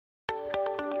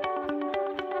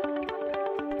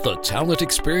the Talent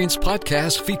Experience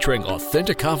podcast featuring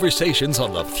authentic conversations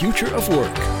on the future of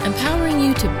work. Empowering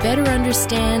you to better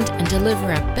understand and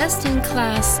deliver a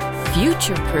best-in-class,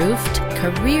 future-proofed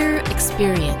career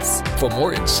experience. For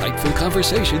more insightful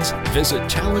conversations, visit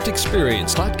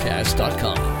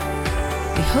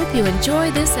talentexperiencepodcast.com. We hope you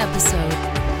enjoy this episode.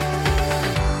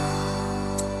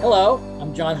 Hello,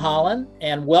 I'm John Holland,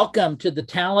 and welcome to the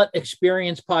Talent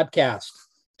Experience podcast.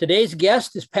 Today's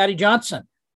guest is Patty Johnson.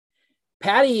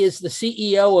 Patty is the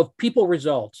CEO of People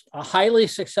Results, a highly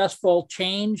successful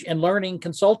change and learning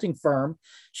consulting firm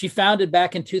she founded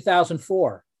back in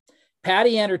 2004.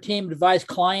 Patty and her team advise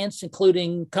clients,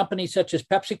 including companies such as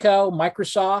PepsiCo,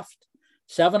 Microsoft,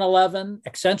 7-Eleven,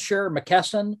 Accenture,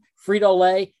 McKesson,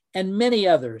 Frito-Lay, and many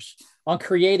others on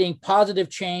creating positive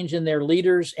change in their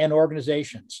leaders and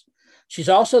organizations. She's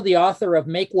also the author of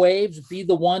Make Waves, Be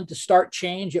the One to Start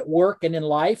Change at Work and in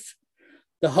Life,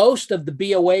 the host of the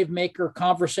Be a Wave Maker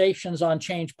Conversations on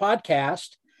Change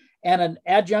podcast, and an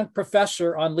adjunct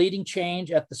professor on leading change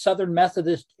at the Southern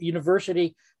Methodist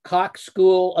University Cox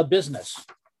School of Business.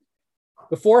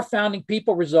 Before founding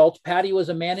People Results, Patty was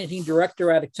a managing director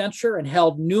at Accenture and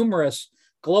held numerous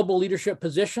global leadership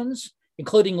positions,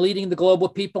 including leading the global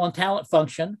people and talent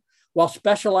function, while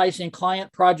specializing in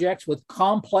client projects with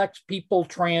complex people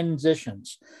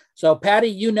transitions. So, Patty,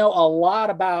 you know a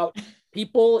lot about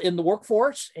people in the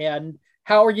workforce, and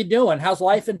how are you doing? How's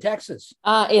life in Texas?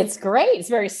 It's great. It's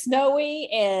very snowy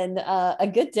and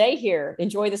a good day here.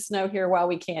 Enjoy the snow here while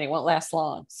we can. It won't last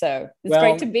long. So it's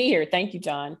great to be here. Thank you,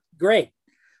 John. Great.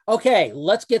 Okay,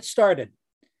 let's get started.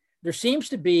 There seems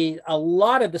to be a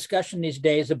lot of discussion these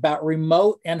days about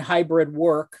remote and hybrid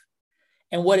work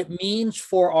and what it means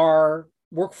for our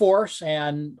workforce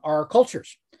and our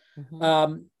cultures.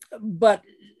 Mm-hmm. But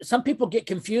some people get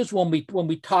confused when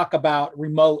we talk about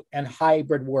remote and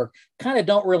hybrid work, kind of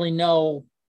don't really know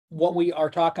what we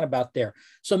are talking about there.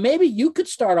 So maybe you could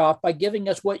start off by giving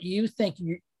us what you think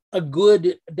a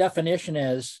good definition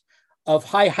is of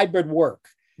hybrid work.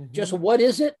 Mm-hmm. Just what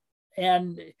is it?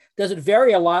 And does it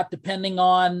vary a lot depending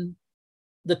on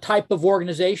the type of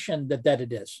organization that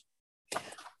it is?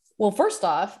 Well, first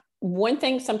off, one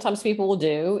thing sometimes people will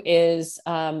do is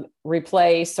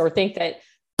replace or think that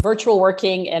virtual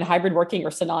working and hybrid working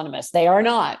are synonymous. They are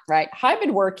not, right? Hybrid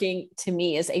working to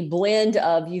me is a blend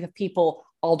of, you have people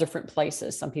all different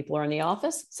places. Some people are in the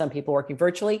office, some people working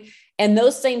virtually, and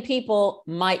those same people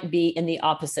might be in the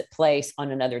opposite place on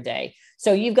another day.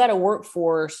 So you've got a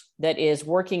workforce that is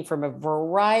working from a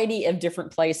variety of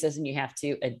different places, and you have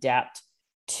to adapt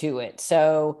to it.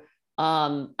 So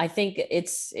I think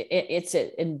it's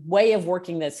a way of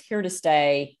working that's here to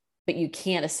stay, but you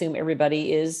can't assume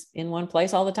everybody is in one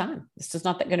place all the time. It's just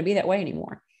not going to be that way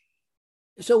anymore.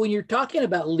 So when you're talking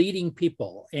about leading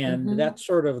people, and mm-hmm. that's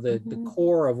sort of the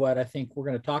core of what I think we're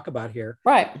going to talk about here,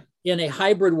 right? In a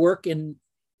hybrid work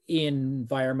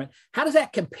environment, how does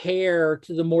that compare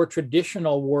to the more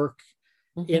traditional work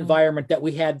environment that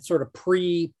we had sort of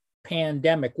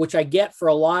pre-pandemic, which I get for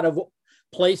a lot of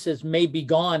places may be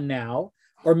gone now,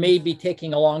 or may be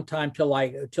taking a long time till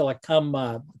I come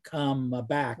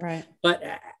back. Right. But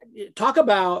talk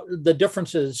about the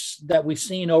differences that we've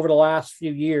seen over the last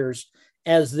few years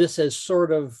as this has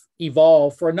sort of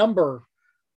evolved for a number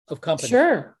of companies.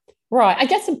 Sure. Right. I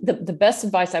guess the best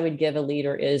advice I would give a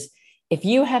leader is, if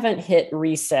you haven't hit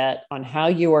reset on how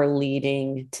you are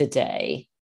leading today,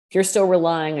 if you're still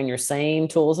relying on your same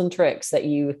tools and tricks that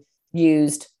you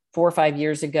used 4 or 5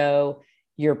 years ago,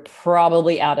 you're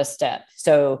probably out of step.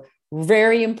 So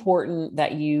very important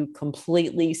that you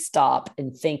completely stop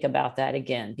and think about that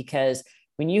again, because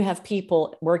when you have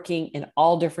people working in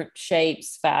all different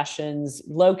shapes, fashions,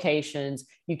 locations,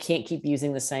 you can't keep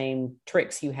using the same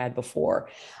tricks you had before.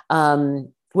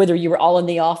 Whether you were all in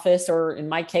the office, or in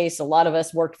my case, a lot of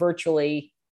us worked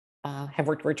virtually, have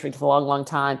worked virtually for a long, long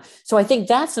time. So I think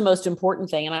that's the most important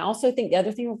thing. And I also think the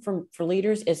other thing for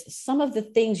leaders is some of the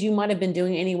things you might have been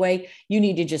doing anyway, you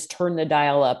need to just turn the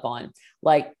dial up on,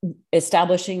 like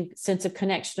establishing sense of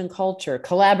connection and culture,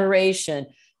 collaboration,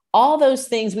 all those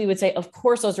things. We would say, of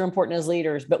course, those are important as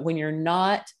leaders, but when you're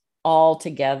not all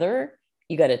together,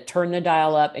 you got to turn the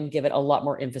dial up and give it a lot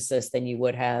more emphasis than you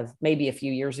would have maybe a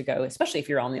few years ago, especially if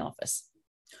you're on the office.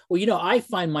 Well, I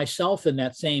find myself in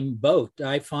that same boat.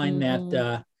 I find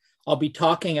that I'll be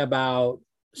talking about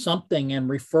something and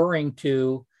referring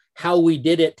to how we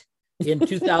did it in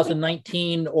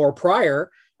 2019 or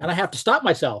prior. And I have to stop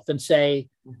myself and say,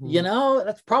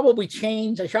 that's probably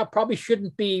changed. I probably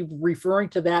shouldn't be referring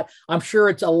to that. I'm sure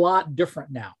it's a lot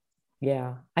different now.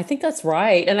 Yeah, I think that's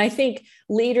right. And I think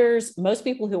leaders, most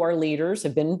people who are leaders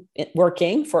have been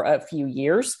working for a few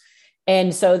years.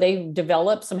 And so they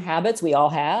develop some habits we all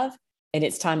have, and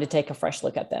it's time to take a fresh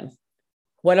look at them.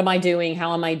 What am I doing?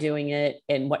 How am I doing it?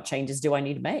 And what changes do I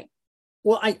need to make?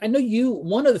 Well, I know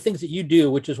one of the things that you do,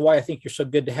 which is why I think you're so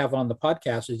good to have on the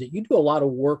podcast, is that you do a lot of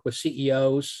work with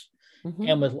CEOs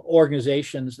and with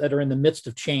organizations that are in the midst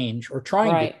of change or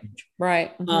trying to change.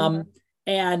 Right.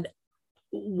 And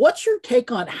what's your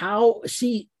take on how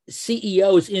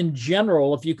CEOs in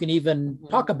general, if you can even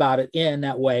talk about it in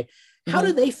that way, how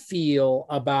do they feel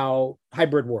about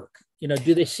hybrid work?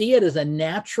 Do they see it as a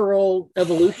natural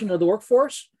evolution of the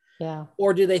workforce? Yeah.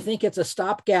 Or do they think it's a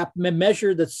stopgap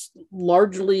measure that's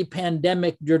largely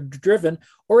pandemic driven,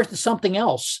 or is it something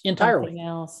else entirely? Something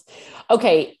else.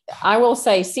 Okay. I will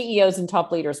say CEOs and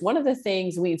top leaders, one of the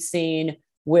things we've seen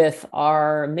with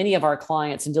many of our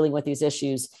clients in dealing with these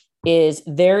issues is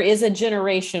there is a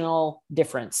generational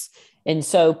difference. And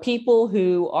so people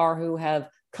who have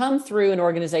come through an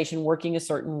organization working a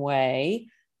certain way,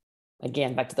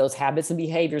 again, back to those habits and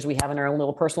behaviors we have in our own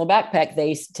little personal backpack,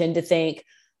 they tend to think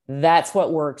that's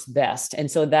what works best. And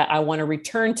so that I want to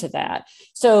return to that.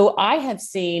 So I have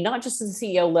seen, not just at the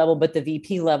CEO level, but the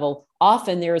VP level,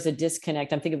 often there is a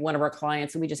disconnect. I'm thinking of one of our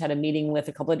clients that we just had a meeting with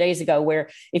a couple of days ago, where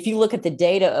if you look at the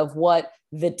data of what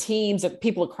the teams of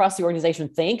people across the organization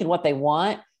think and what they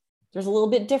want, there's a little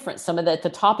bit different. Some of at the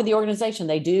top of the organization,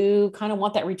 they do kind of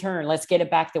want that return. Let's get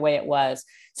it back the way it was.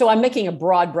 So I'm making a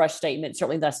broad brush statement.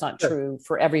 Certainly that's not true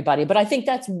for everybody, but I think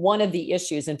that's one of the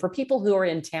issues. And for people who are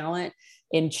in talent,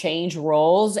 in change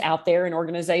roles out there in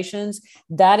organizations,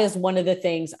 that is one of the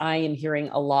things I am hearing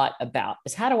a lot about,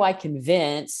 is how do I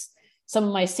convince some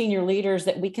of my senior leaders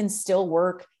that we can still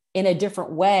work in a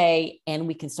different way and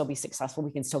we can still be successful.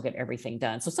 We can still get everything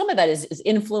done. So some of that is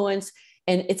influence,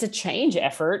 and it's a change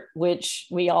effort, which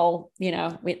we all,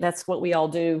 that's what we all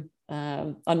do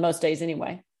on most days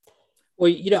anyway.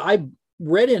 Well, I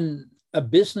read in a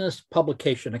business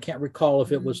publication, I can't recall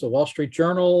if it was the Wall Street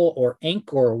Journal or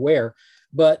Inc. or where,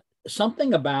 but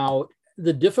something about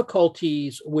the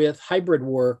difficulties with hybrid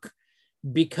work,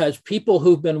 because people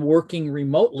who've been working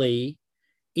remotely,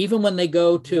 even when they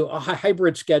go to a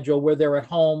hybrid schedule where they're at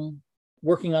home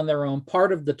working on their own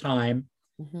part of the time,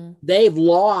 they've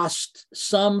lost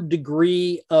some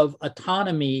degree of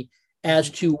autonomy as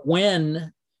to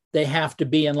when they have to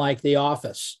be in like the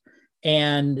office.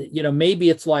 And, maybe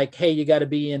it's like, hey, you got to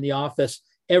be in the office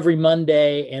every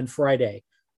Monday and Friday.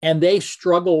 And they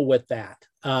struggle with that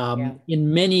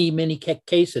in many, many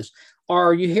cases.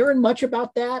 Are you hearing much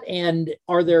about that? And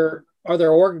are there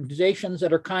organizations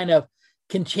that are kind of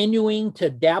continuing to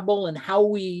dabble in how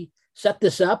we set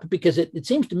this up? Because it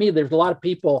seems to me there's a lot of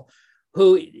people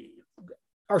who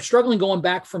are struggling going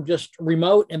back from just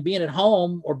remote and being at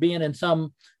home or being in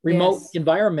some remote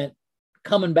environment,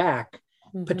 coming back,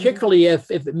 particularly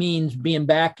if it means being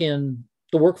back in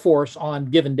the workforce on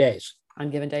given days.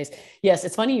 Yes.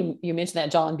 It's funny you mentioned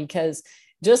that, John, because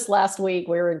just last week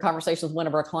we were in conversation with one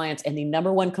of our clients, and the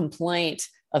number one complaint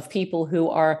of people who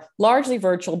are largely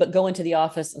virtual, but go into the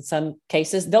office in some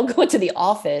cases, they'll go into the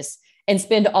office and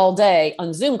spend all day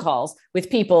on Zoom calls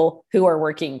with people who are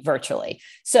working virtually.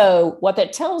 So what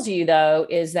that tells you, though,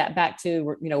 is that back to,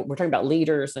 we're talking about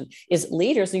leaders, and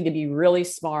leaders need to be really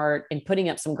smart in putting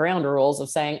up some ground rules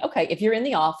of saying, okay, if you're in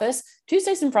the office,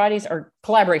 Tuesdays and Fridays are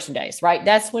collaboration days, right?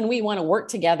 That's when we want to work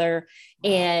together.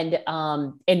 And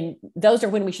those are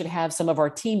when we should have some of our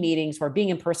team meetings where being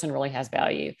in person really has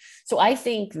value. So I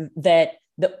think that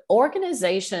the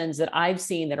organizations that I've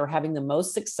seen that are having the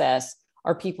most success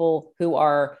are people who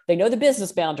they know the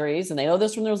business boundaries and they know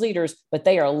this from those leaders, but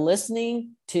they are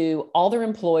listening to all their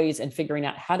employees and figuring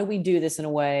out, how do we do this in a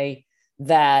way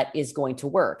that is going to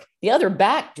work? The other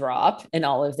backdrop in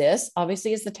all of this,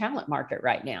 obviously, is the talent market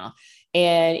right now.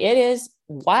 And it is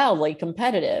wildly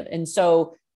competitive. And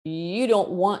so you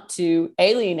don't want to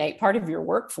alienate part of your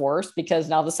workforce, because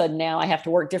now all of a sudden now I have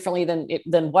to work differently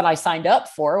than what I signed up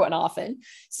for and often.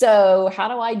 So how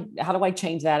do I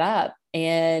change that up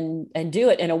and do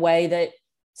it in a way that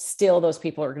still those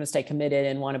people are going to stay committed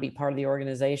and want to be part of the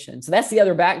organization? So that's the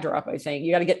other backdrop. I think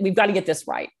we've got to get this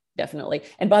right. Definitely.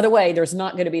 And by the way, there's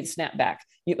not going to be the snapback.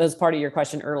 As part of your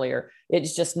question earlier,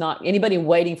 it's just not anybody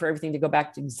waiting for everything to go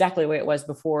back to exactly the way it was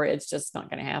before. It's just not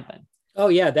going to happen. Oh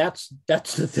yeah. That's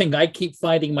the thing I keep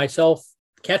catching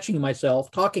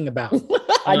myself talking about.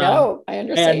 I know. I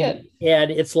understand.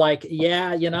 And it's like,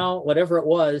 whatever it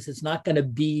was, it's not going to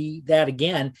be that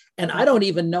again. And I don't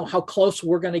even know how close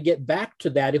we're going to get back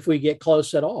to that, if we get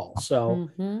close at all. So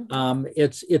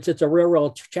it's a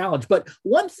real challenge. But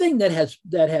one thing that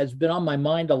has been on my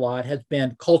mind a lot has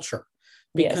been culture,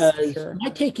 because my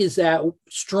take is that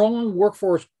strong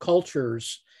workforce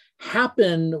cultures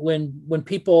happen when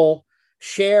people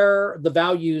share the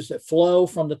values that flow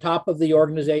from the top of the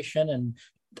organization, and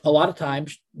a lot of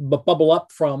times bubble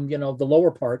up from, the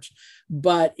lower parts.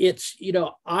 But it's,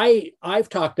 I've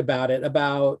talked about it,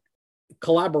 about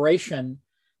collaboration,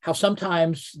 how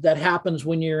sometimes that happens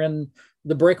when you're in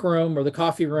the break room or the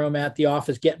coffee room at the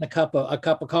office getting a cup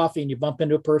of coffee, and you bump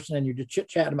into a person and you're just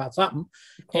chit-chatting about something,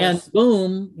 and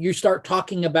boom, you start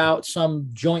talking about some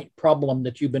joint problem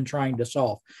that you've been trying to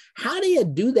solve. How do you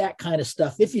do that kind of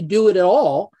stuff, if you do it at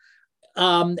all,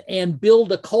 and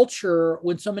build a culture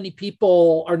when so many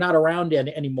people are not around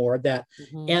anymore, that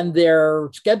and their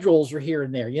schedules are here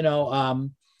and there,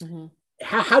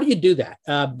 how do you do that?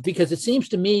 Because it seems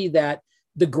to me that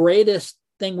the greatest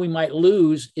thing we might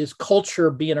lose is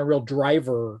culture being a real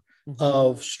driver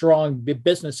of strong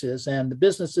businesses, and the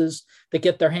businesses that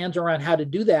get their hands around how to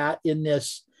do that in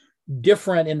this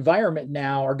different environment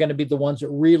now are going to be the ones that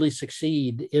really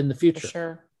succeed in the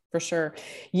future. For sure.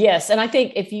 Yes. And I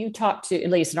think if you talk to, at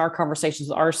least in our conversations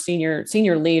with our senior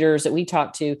leaders that we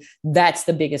talk to, that's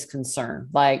the biggest concern.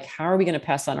 Like, how are we going to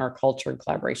pass on our culture and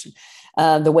collaboration,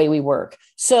 the way we work?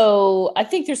 So I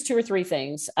think there's 2 or 3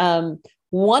 things.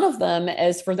 One of them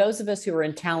is, for those of us who are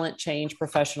in talent change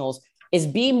professionals, is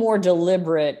be more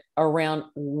deliberate around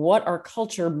what our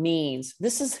culture means.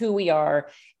 This is who we are,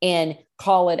 and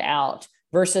call it out,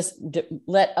 versus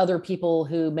let other people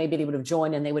who maybe they would have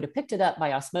joined and they would have picked it up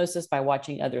by osmosis by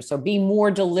watching others. So be more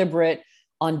deliberate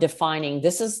on defining,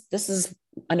 this is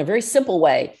in a very simple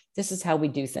way, this is how we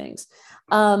do things.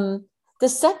 The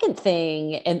second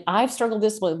thing, and I've struggled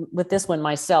with this one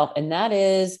myself, and that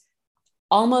is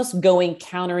almost going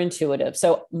counterintuitive.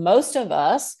 So most of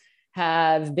us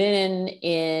have been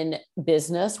in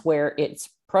business where it's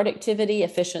productivity,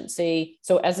 efficiency.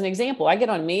 So as an example, I get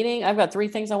on a meeting, I've got 3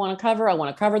 things I want to cover. I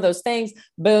want to cover those things.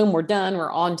 Boom, we're done.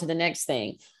 We're on to the next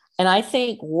thing. And I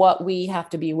think what we have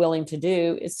to be willing to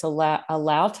do is to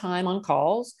allow time on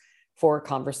calls for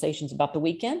conversations about the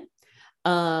weekend,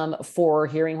 for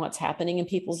hearing what's happening in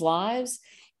people's lives,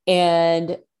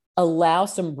 and allow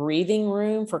some breathing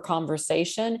room for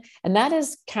conversation. And that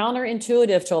is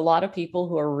counterintuitive to a lot of people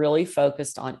who are really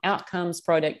focused on outcomes,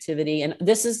 productivity. And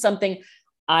this is something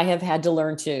I have had to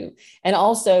learn too. And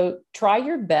also try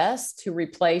your best to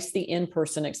replace the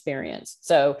in-person experience.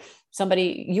 So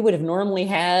you would have normally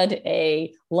had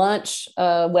a lunch,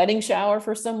 wedding shower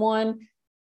for someone,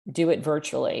 do it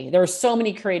virtually. There are so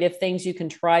many creative things you can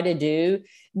try to do.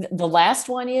 The last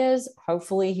one is,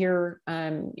 hopefully here,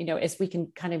 as we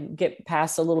can kind of get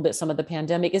past a little bit some of the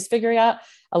pandemic, is figuring out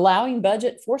allowing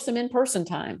budget for some in-person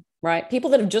time, right?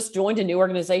 People that have just joined a new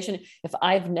organization, if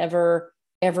I've never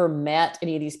ever met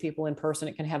any of these people in person,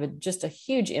 it can have just a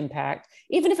huge impact,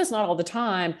 even if it's not all the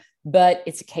time, but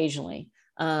it's occasionally,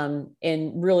 and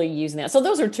really using that. So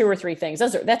those are 2 or 3 things.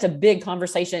 That's a big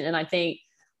conversation. And I think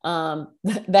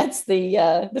that's the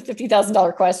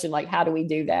 $50,000 question. Like, how do we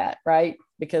do that? Right.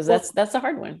 Because that's a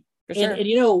hard one for sure.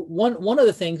 And one of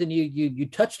the things, and you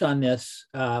touched on this,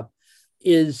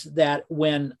 is that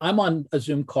when I'm on a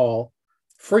Zoom call,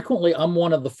 frequently I'm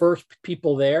one of the first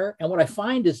people there. And what I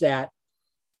find is that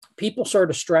people sort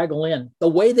of straggle in the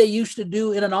way they used to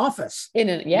do in an office.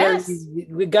 Yes.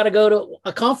 We got to go to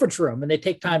a conference room and they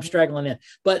take time straggling in.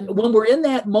 But when we're in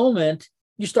that moment,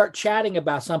 you start chatting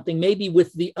about something, maybe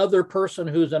with the other person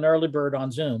who's an early bird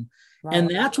on Zoom. Right. And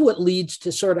that's what leads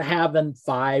to sort of having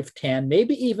 5, 10,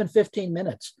 maybe even 15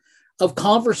 minutes of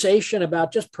conversation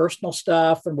about just personal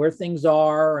stuff and where things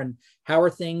are and how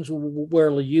are things where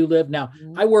you live. Now,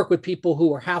 I work with people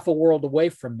who are half a world away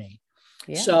from me.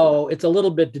 Yeah. So it's a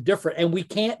little bit different, and we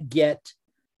can't get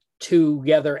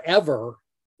together ever,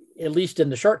 at least in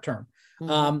the short term.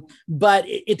 But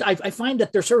I find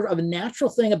that there's sort of a natural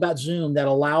thing about Zoom that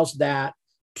allows that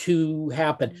to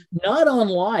happen. Not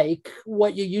unlike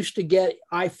what you used to get,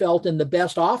 I felt, in the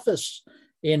best office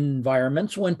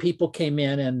environments when people came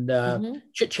in and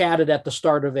chit-chatted at the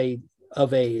start of a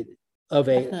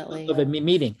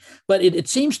meeting. But it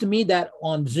seems to me that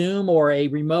on Zoom or a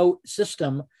remote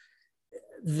system,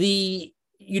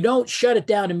 you don't shut it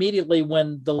down immediately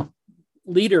when the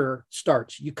leader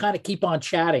starts. You kind of keep on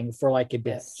chatting for like a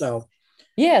bit. Yes. So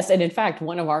yes. And in fact,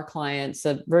 one of our clients,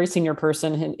 a very senior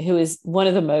person who is one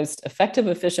of the most effective,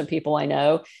 efficient people I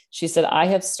know, she said, I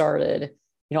have started,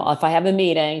 if I have a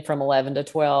meeting from 11 to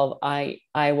 12, I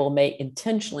will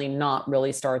intentionally not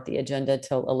really start the agenda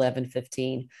till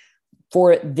 11:15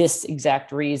 for this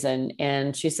exact reason.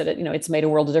 And she said, it's made a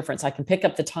world of difference. I can pick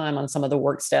up the time on some of the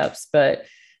work steps, but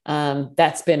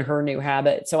that's been her new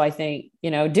habit. So I think,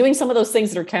 doing some of those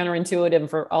things that are counterintuitive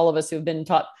for all of us who've been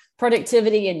taught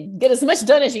productivity and get as much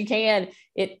done as you can,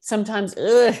 it sometimes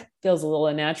feels a little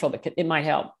unnatural, but it might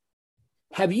help.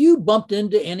 Have you bumped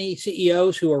into any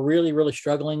CEOs who are really, really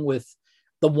struggling with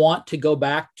the want to go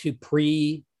back to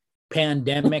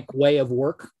pre-pandemic way of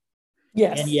work?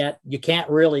 Yes. And yet you can't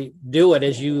really do it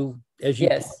as you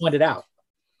yes. pointed out.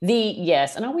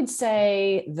 Yes. And I would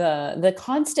say the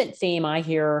constant theme I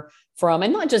hear from,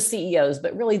 and not just CEOs,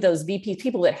 but really those VPs,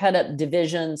 people that head up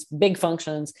divisions, big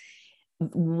functions,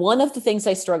 one of the things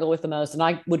they struggle with the most, and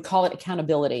I would call it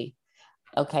accountability.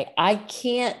 Okay, I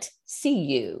can't see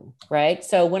you, right?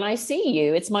 So when I see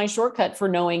you, it's my shortcut for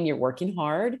knowing you're working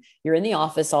hard. You're in the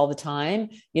office all the time.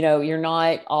 You're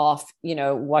not off,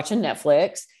 watching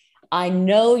Netflix. I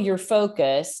know you're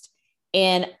focused,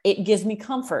 and it gives me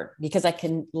comfort because I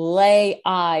can lay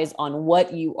eyes on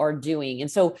what you are doing.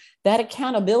 And so that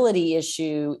accountability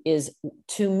issue is,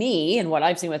 to me, and what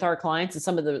I've seen with our clients and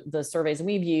some of the surveys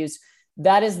we've used,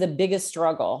 that is the biggest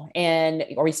struggle. And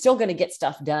are we still going to get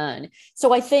stuff done?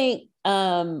 So I think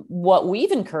what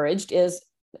we've encouraged is,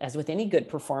 as with any good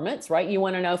performance, right? You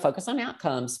want to know, focus on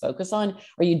outcomes, focus on,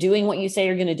 are you doing what you say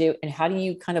you're going to do? And how do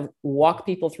you kind of walk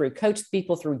people through, coach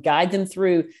people through, guide them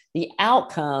through the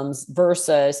outcomes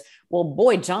versus, well,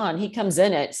 boy, John, he comes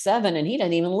in at 7 and he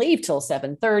doesn't even leave till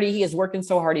 7:30. He is working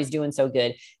so hard. He's doing so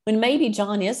good. When maybe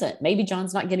John isn't, maybe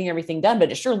John's not getting everything done,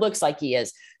 but it sure looks like he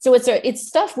is. So it's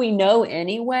stuff we know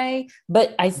anyway,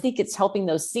 but I think it's helping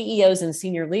those CEOs and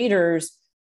senior leaders.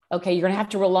 Okay, you're going to have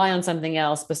to rely on something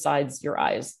else besides your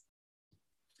eyes.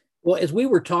 Well, as we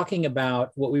were talking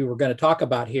about what we were going to talk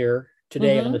about here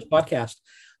today on this podcast,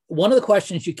 one of the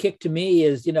questions you kicked to me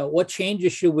is, what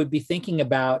changes should we be thinking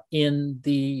about in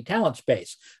the talent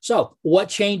space? So what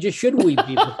changes should we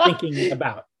be thinking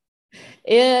about?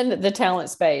 In the talent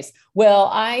space? Well,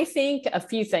 I think a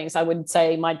few things. I would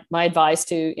say my advice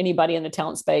to anybody in the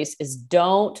talent space is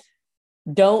don't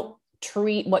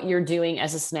treat what you're doing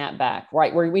as a snapback,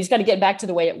 right? Where we just got to get back to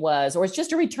the way it was, or it's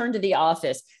just a return to the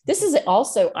office. This is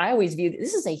also, I always view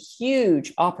this is a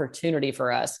huge opportunity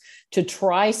for us to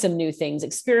try some new things,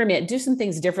 experiment, do some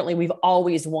things differently we've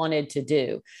always wanted to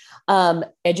do.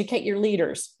 Educate your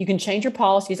leaders. You can change your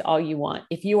policies all you want.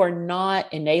 If you are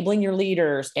not enabling your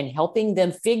leaders and helping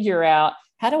them figure out,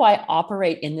 how do I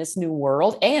operate in this new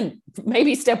world? And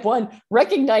maybe step one,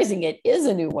 recognizing it is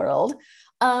a new world.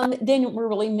 Then we're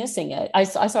really missing it. I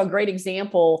saw a great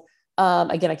example.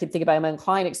 Again, I could think about my own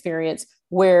client experience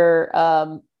where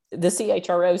the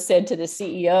CHRO said to the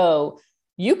CEO,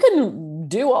 you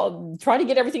can try to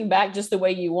get everything back just the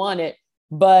way you want it,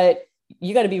 but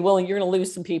you got to be willing, you're going to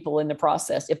lose some people in the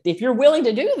process. If you're willing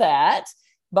to do that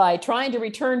by trying to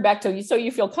return back to you so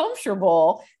you feel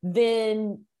comfortable,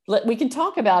 then we can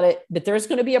talk about it, but there's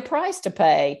going to be a price to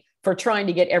pay for trying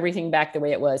to get everything back the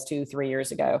way it was 2-3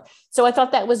 years ago. So I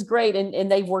thought that was great.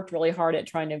 And they've worked really hard at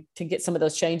trying to get some of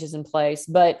those changes in place,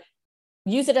 but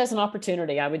use it as an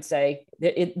opportunity. I would say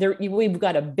we've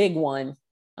got a big one.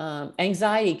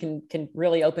 Anxiety can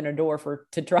really open a door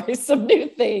to try some new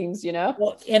things,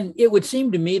 Well, and it would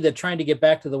seem to me that trying to get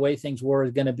back to the way things were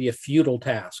is going to be a futile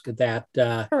task, that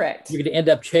correct. You're going to end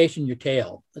up chasing your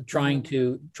tail, trying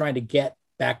to get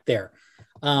back there.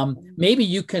 Maybe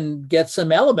you can get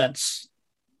some elements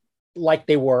like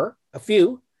they were, a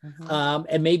few,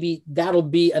 and maybe that'll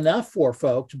be enough for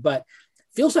folks, but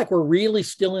feels like we're really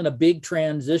still in a big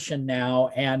transition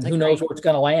now, and who knows where it's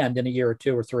going to land in a year or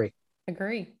 2 or 3.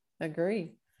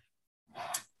 Agree.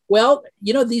 Well,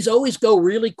 these always go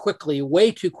really quickly,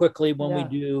 way too quickly when we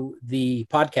do the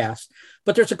podcast,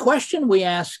 but there's a question we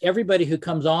ask everybody who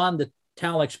comes on the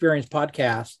Talent Experience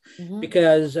podcast,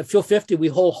 because at Fuel 50, we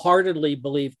wholeheartedly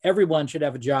believe everyone should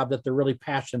have a job that they're really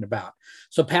passionate about.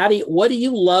 So Patty, what do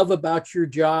you love about your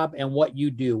job and what you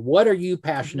do? What are you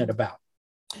passionate about?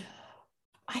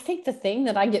 I think the thing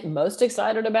that I get most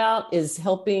excited about is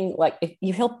helping, like if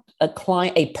you help a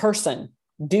client, a person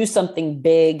do something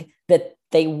big that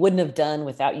they wouldn't have done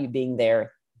without you being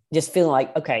there. Just feeling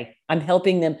like, okay, I'm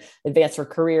helping them advance their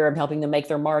career. I'm helping them make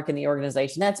their mark in the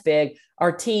organization. That's big.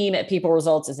 Our team at People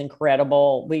Results is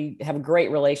incredible. We have a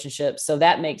great relationship. So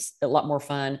that makes it a lot more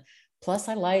fun. Plus,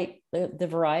 I like the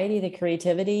variety, the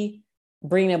creativity,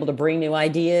 being able to bring new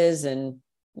ideas. And,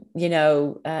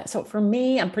 so for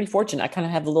me, I'm pretty fortunate. I kind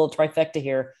of have the little trifecta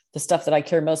here. The stuff that I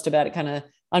care most about, it kind of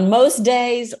on most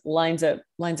days lines up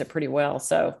pretty well.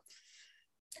 So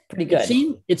pretty good.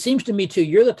 It seems to me too,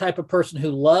 you're the type of person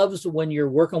who loves when you're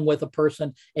working with a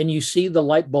person and you see the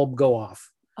light bulb go off.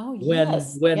 Oh,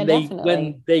 yes. When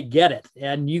they get it,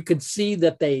 and you can see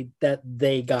that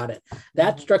they got it.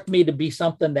 That struck me to be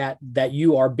something that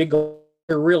you are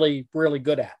really, really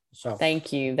good at. So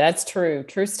thank you. That's true.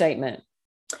 True statement.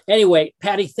 Anyway,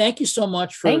 Patty, thank you so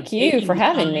much for Thank you for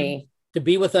having me to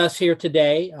be with us here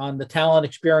today on the Talent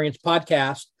Experience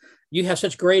podcast. You have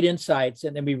such great insights,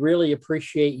 and we really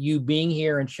appreciate you being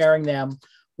here and sharing them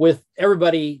with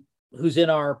everybody who's in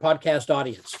our podcast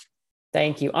audience.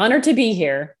 Thank you. Honored to be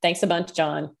here. Thanks a bunch,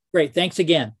 John. Great. Thanks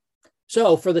again.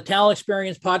 So for the Talent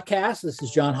Experience podcast, this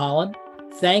is John Holland.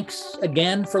 Thanks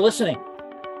again for listening.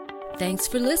 Thanks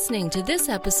for listening to this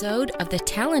episode of the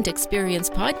Talent Experience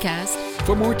podcast.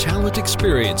 For more talent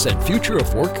experience and future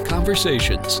of work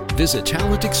conversations, visit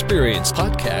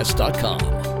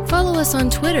talentexperiencepodcast.com. Follow us on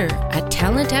Twitter at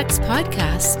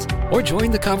TalentXPodcast. Or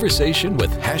join the conversation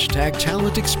with hashtag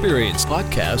Talent Experience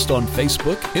Podcast on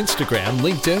Facebook, Instagram,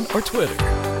 LinkedIn, or Twitter.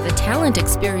 The Talent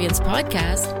Experience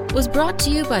podcast was brought to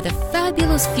you by the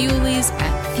fabulous Fuelies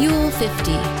at Fuel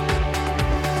 50.